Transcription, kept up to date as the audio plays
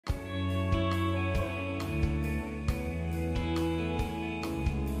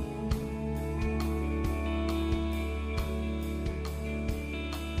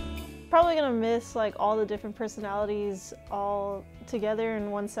Probably gonna miss like all the different personalities all together in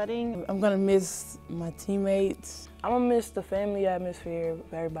one setting. I'm gonna miss my teammates. I'm gonna miss the family atmosphere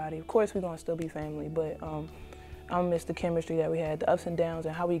of everybody. Of course, we're gonna still be family, but I'm gonna miss the chemistry that we had, the ups and downs,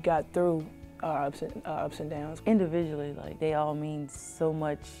 and how we got through our ups and downs. Individually, like, they all mean so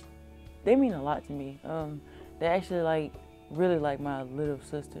much. They mean a lot to me. They're actually like really like my little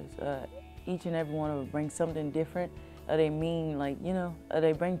sisters. Each and every one of them brings something different. They mean, like, you know,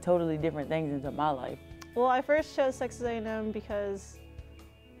 they bring totally different things into my life. Well, I first chose Texas A&M because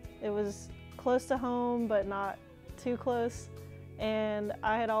it was close to home, but not too close. And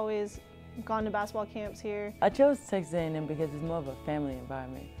I had always gone to basketball camps here. I chose Texas A&M because it's more of a family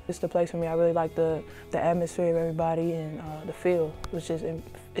environment. It's the place for me. I really like the atmosphere of everybody, and the feel was just,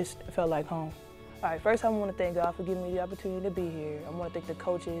 it felt like home. All right, first I want to thank God for giving me the opportunity to be here. I want to thank the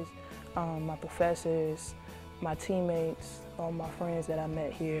coaches, my professors, my teammates, all my friends that I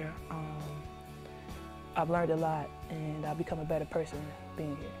met here. I've learned a lot, and I've become a better person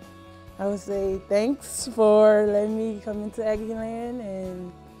being here. I would say thanks for letting me come into Aggieland,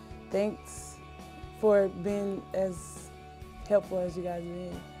 and thanks for being as helpful as you guys have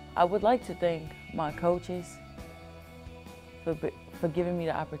been. I would like to thank my coaches for giving me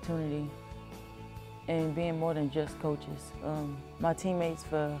the opportunity and being more than just coaches. My teammates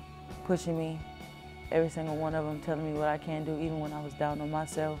for pushing me, every single one of them telling me what I can do even when I was down on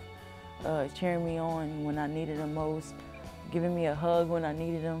myself, cheering me on when I needed them most, giving me a hug when I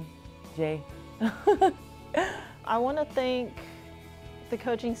needed them. Jay. I want to thank the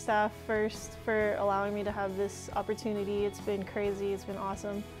coaching staff first for allowing me to have this opportunity. It's been crazy, it's been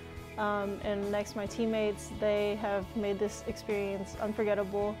awesome. And next, my teammates, they have made this experience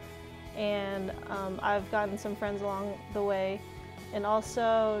unforgettable. And I've gotten some friends along the way. And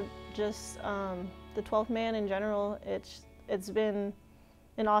also just the 12th man in general, it's been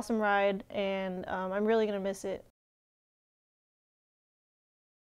an awesome ride, and I'm really gonna miss it.